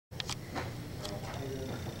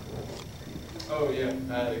Oh yeah,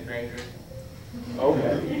 the Granger.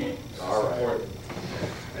 Okay. All right.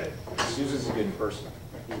 Susan's a good person.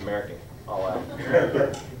 He's American. All out.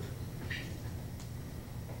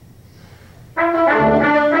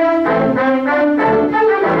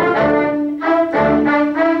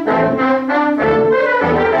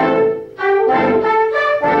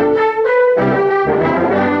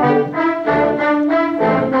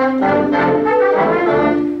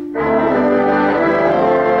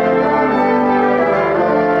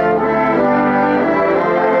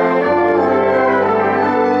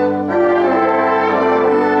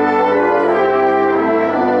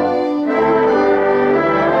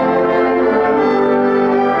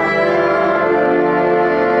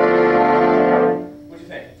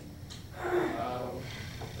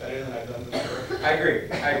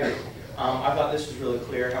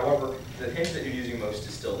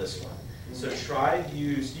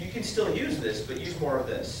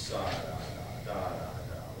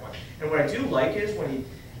 And what I do like is when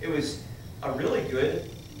it was a really good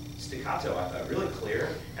staccato, I thought, really clear.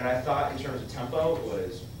 And I thought in terms of tempo, it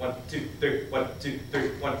was 1, 2, 3, 1, 2, 3,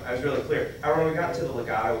 1. I was really clear. However, when we got into the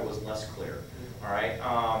legato, it was less clear. All right.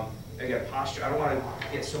 Again, posture. I don't want to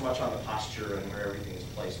get so much on the posture and where everything is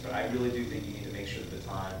placed, but I really do think you need to make sure the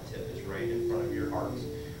baton tip is right in front of your heart.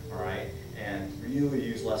 All right. And really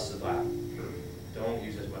use less of that. Don't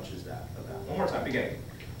use as much as that. One more time, beginning.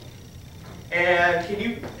 And can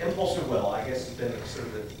you, impulsive will, I guess has been sort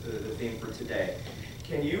of the theme for today.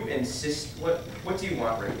 Can you insist, what do you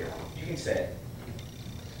want right here? You can say it.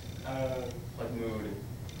 Like mood.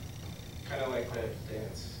 Kind of like the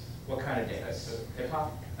dance. What kind of dance? Hip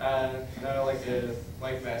hop? No, like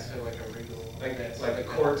that, so like a regal dance. Like a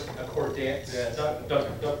court dance? Yes.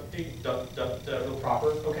 Real proper?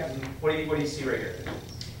 Okay. What do you see right here?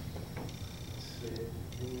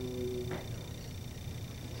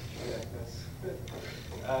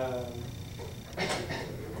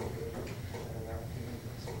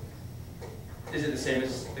 Is it the same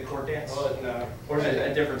as the court dance? Well, no. Or is it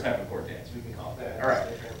a different type of court dance? We can call it that. Yeah, all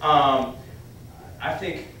right. I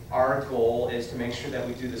think our goal is to make sure that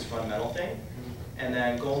we do this fundamental thing. And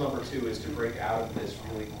then goal number 2 is to break out of this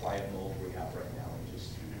really quiet mode we have right now and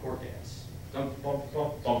just do court dance. Bum, bum,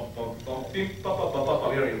 bum, bum, bum, bum, beep, bum, bum, bum, bum.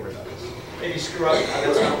 We don't need to worry about this. Maybe screw up.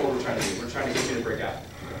 That's not what we're trying to do. We're trying to get you to break out.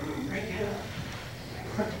 Break out.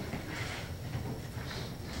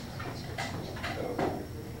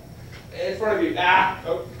 In front of you. Ah!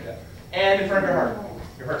 Oh, yeah. And in front of your heart.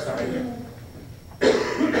 Your heart's not right there.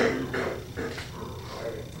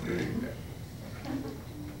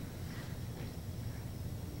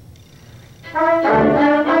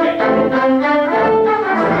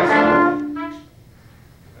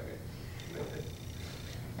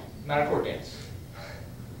 Not a chord dance.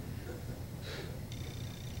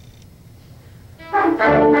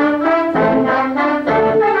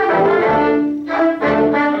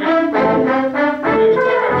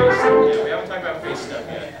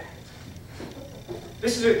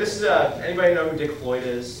 This is anybody know who Dick Floyd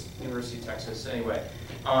is? University of Texas. Anyway,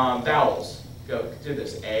 vowels. Go do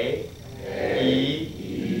this. A,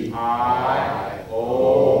 E, I,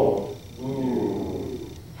 O, U.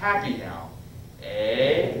 Happy now.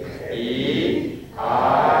 A, E,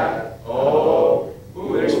 I, O,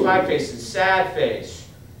 U. There's 5 faces. Sad face.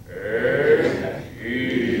 A,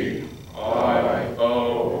 E, I,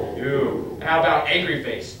 O, U. How about angry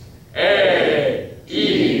face? A,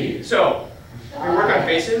 E. So we work on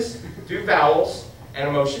faces, do vowels, and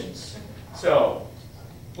emotions. So,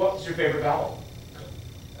 what's your favorite vowel?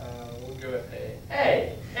 We'll go with A.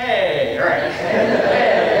 A. A. All right.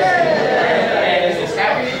 And is this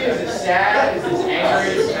happy? Is this sad? Is this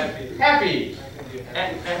angry? Is this happy? Happy.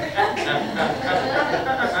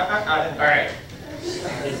 All right.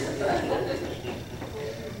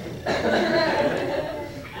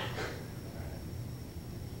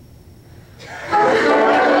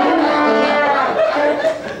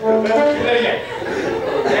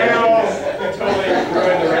 Now you totally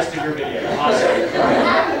ruined the rest of your video. Awesome.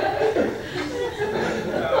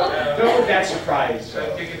 Go with that surprise. Should I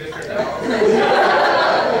pick a different vowel?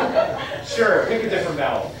 Sure, pick a different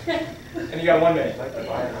vowel. And you got 1 minute.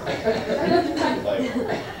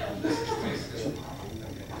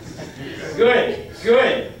 Good,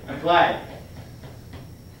 good. I'm glad.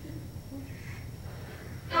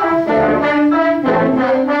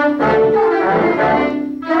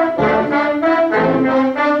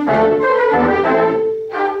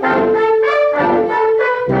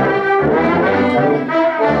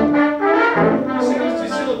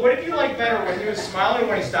 What did you like better when he was smiling or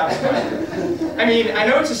when he stopped smiling? I mean, I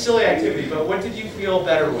know it's a silly activity, but what did you feel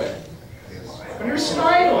better with? When you're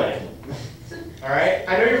smiling. All right?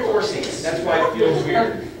 I know you're forcing it. That's why it feels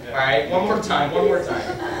weird. All right? One more time. One more time.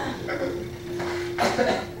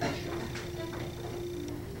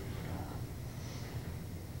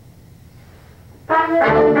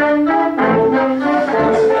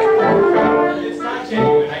 It's not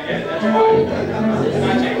genuine. I get it. That's fine. It's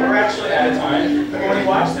not genuine. We're actually out of time. When you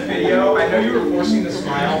watch the video, I know you were forcing the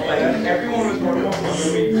smile, but everyone was more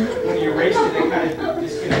comfortable when you erased it. They kind of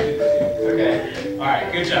disconnected the two. Okay. All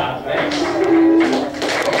right. Good job. Thanks.